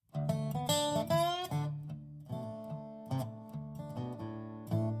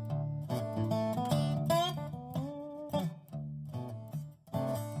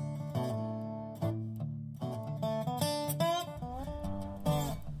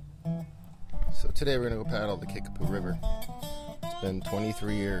Today we're going to go paddle the Kickapoo River. It's been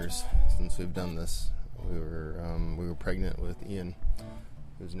 23 years since we've done this. We were pregnant with Ian,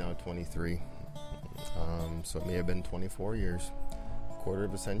 who's now 23. So it may have been 24 years, a quarter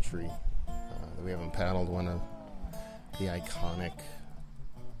of a century that we haven't paddled one of the iconic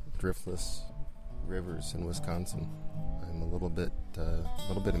driftless rivers in Wisconsin. I'm a little bit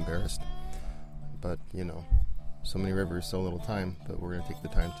embarrassed, but so many rivers, so little time. But we're going to take the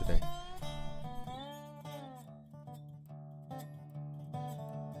time today.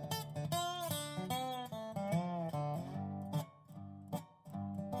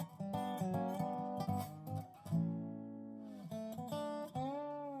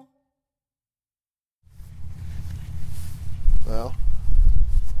 Well,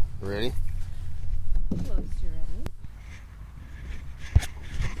 ready? Close to ready.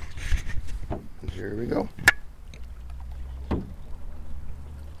 And here we go.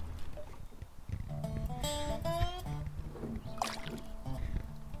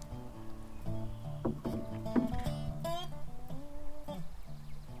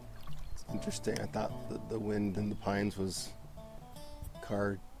 It's interesting. I thought that the wind in the pines was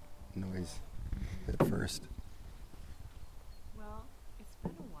car noise at first. Well, it's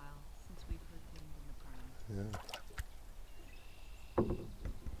been a while since we've heard wind in the pines. Yeah.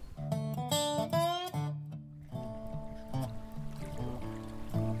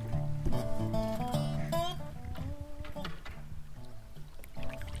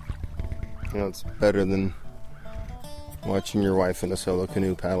 It's better than watching your wife in a solo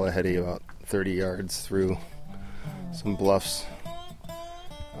canoe paddle ahead of you about 30 yards through some bluffs.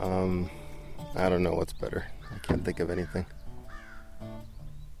 I don't know what's better. I can't think of anything.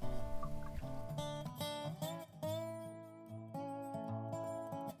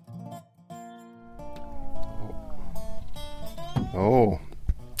 Oh,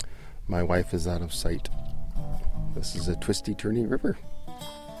 my wife is out of sight. This is a twisty, turny river.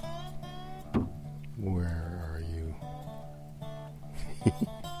 Where are you?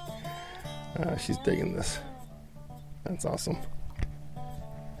 She's digging this. That's awesome.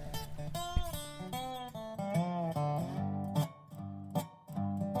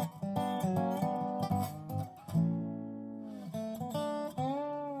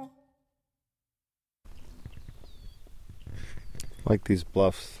 Like these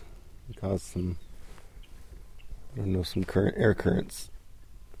bluffs cause some, some air currents.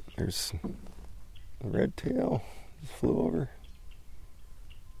 There's a red tail just flew over.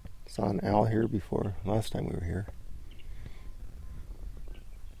 Saw an owl here before last time we were here.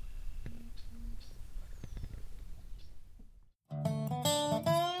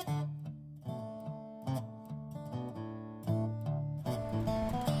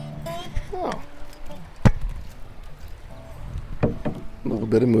 Oh. A little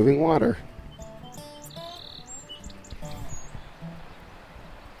bit of moving water.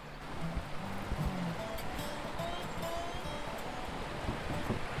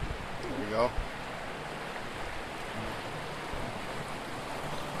 There we go.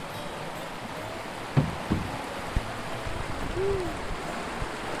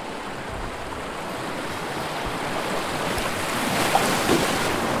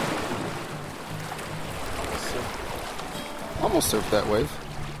 Almost surfed that wave.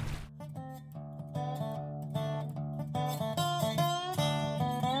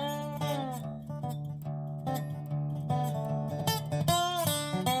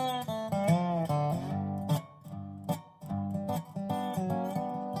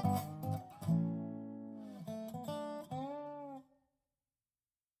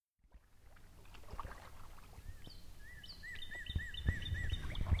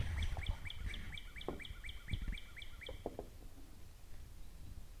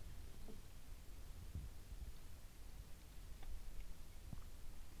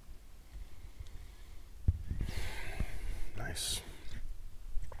 Nice.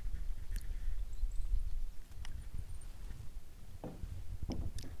 A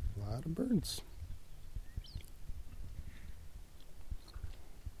lot of birds.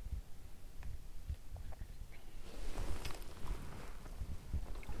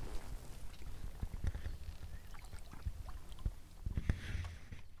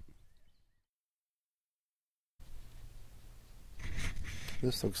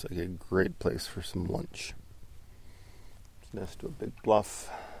 This looks like a great place for some lunch. It's next to a big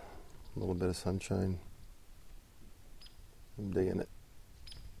bluff, a little bit of sunshine. I'm digging it.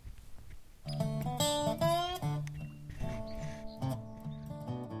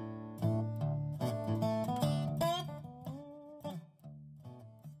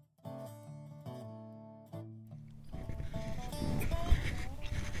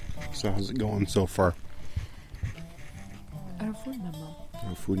 So how's it going so far? I have food in my mouth. You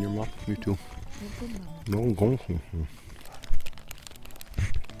have food in your mouth? Me too. I have food in my mouth. No, go.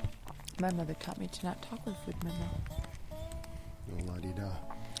 My mother taught me to not talk with food in my mouth. La di da.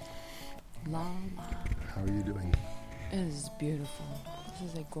 La la. How are you doing? It is beautiful. This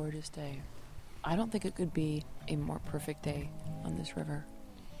is a gorgeous day. I don't think it could be a more perfect day on this river.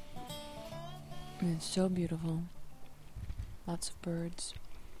 It's so beautiful. Lots of birds.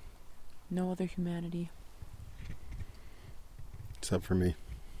 No other humanity. Except for me.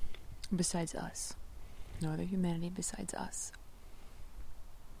 Besides us. No other humanity besides us.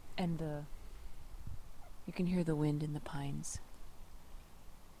 And you can hear the wind in the pines,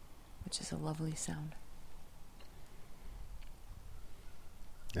 which is a lovely sound.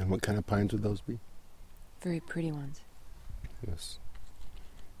 And what kind of pines would those be? Very pretty ones. Yes.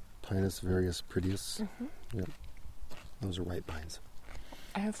 Pinus varius prettius. Mm-hmm. Yep. Those are white pines.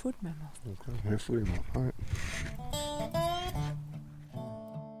 I have food in my mouth. Okay. I have food in my mouth. All right.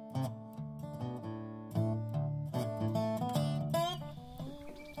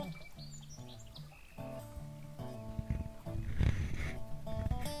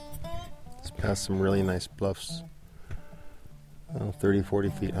 Just past some really nice bluffs. 30, 40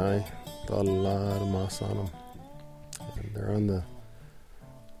 feet high. Got a lot of moss on them. And they're on the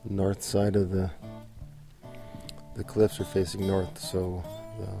north side of the cliffs are facing north, so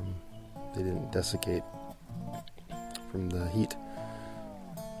they didn't desiccate from the heat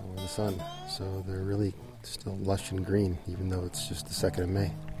or the sun. So they're really still lush and green, even though it's just the 2nd of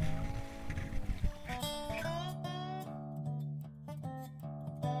May.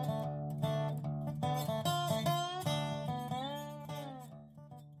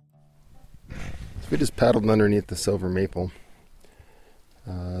 We just paddled underneath the silver maple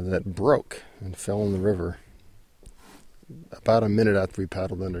that broke and fell in the river. About a minute after we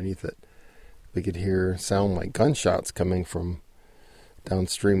paddled underneath it, we could hear sound like gunshots coming from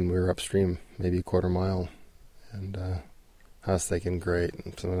downstream. We were upstream, maybe a quarter mile, and I was thinking, great,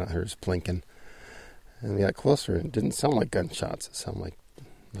 and someone out here is plinking. And we got closer, and it didn't sound like gunshots. It sounded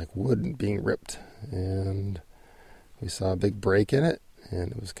like wood being ripped, and we saw a big break in it.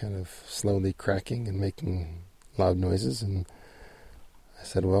 And it was kind of slowly cracking and making loud noises. And I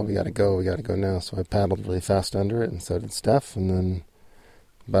said, well, we got to go now. So I paddled really fast under it, and so did Steph. And then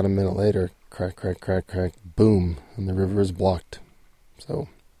about a minute later, crack, crack, crack, crack, boom, and the river is blocked. So,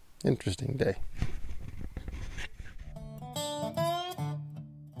 interesting day.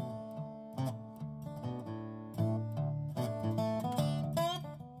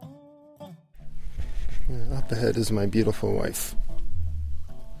 Yeah, up ahead is my beautiful wife.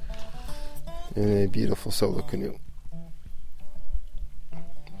 In a beautiful solo canoe.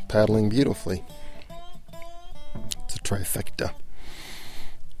 Paddling beautifully. It's a trifecta.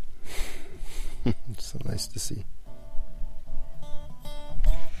 It's so nice to see.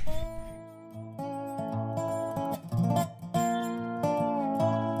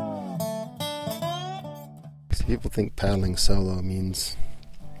 So people think paddling solo means,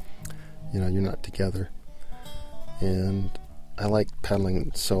 you're not together. And I like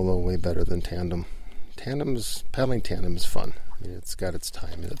paddling solo way better than tandem. Paddling tandem is fun. I mean, it's got its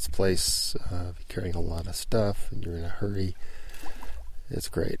time and its place. If you're carrying a lot of stuff and you're in a hurry, it's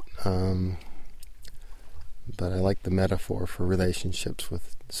great. But I like the metaphor for relationships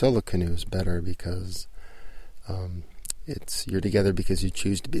with solo canoes better because you're together because you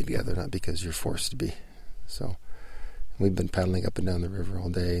choose to be together, not because you're forced to be. So we've been paddling up and down the river all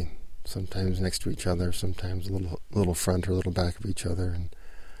day. Sometimes next to each other, sometimes a little front or a little back of each other, and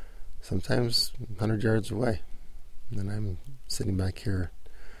sometimes 100 yards away. And then I'm sitting back here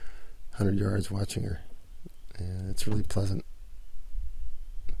 100 yards watching her. And it's really pleasant.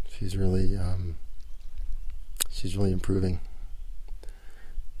 She's really improving.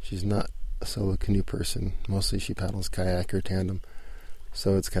 She's not a solo canoe person. Mostly she paddles kayak or tandem.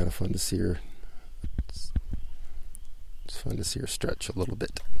 So it's kind of fun to see her. It's fun to see her stretch a little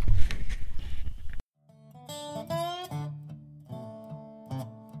bit.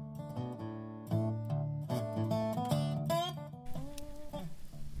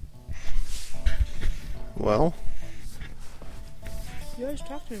 Well, You always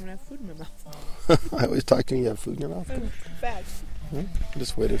talk to me when I have food in my mouth. I always talk to you. You have food in your mouth. Facts.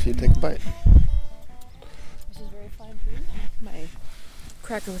 Just wait if you take a bite. This is very fine food. My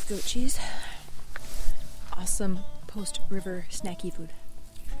cracker with goat cheese. Awesome post-river snacky food.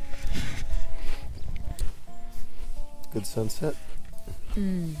 Good sunset.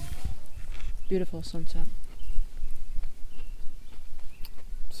 Beautiful sunset.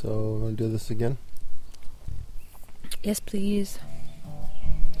 So we're going to do this again? Yes, please.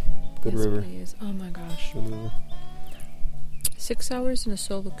 Good yes, river. please. Oh my gosh. Good river. 6 hours in a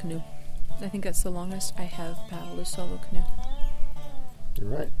solo canoe. I think that's the longest I have paddled a solo canoe. You're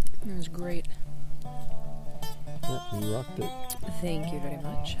right. It was great. Yeah, you rocked it. Thank you very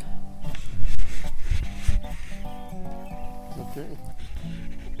much. Okay.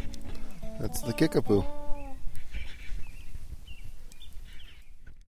 That's the Kickapoo.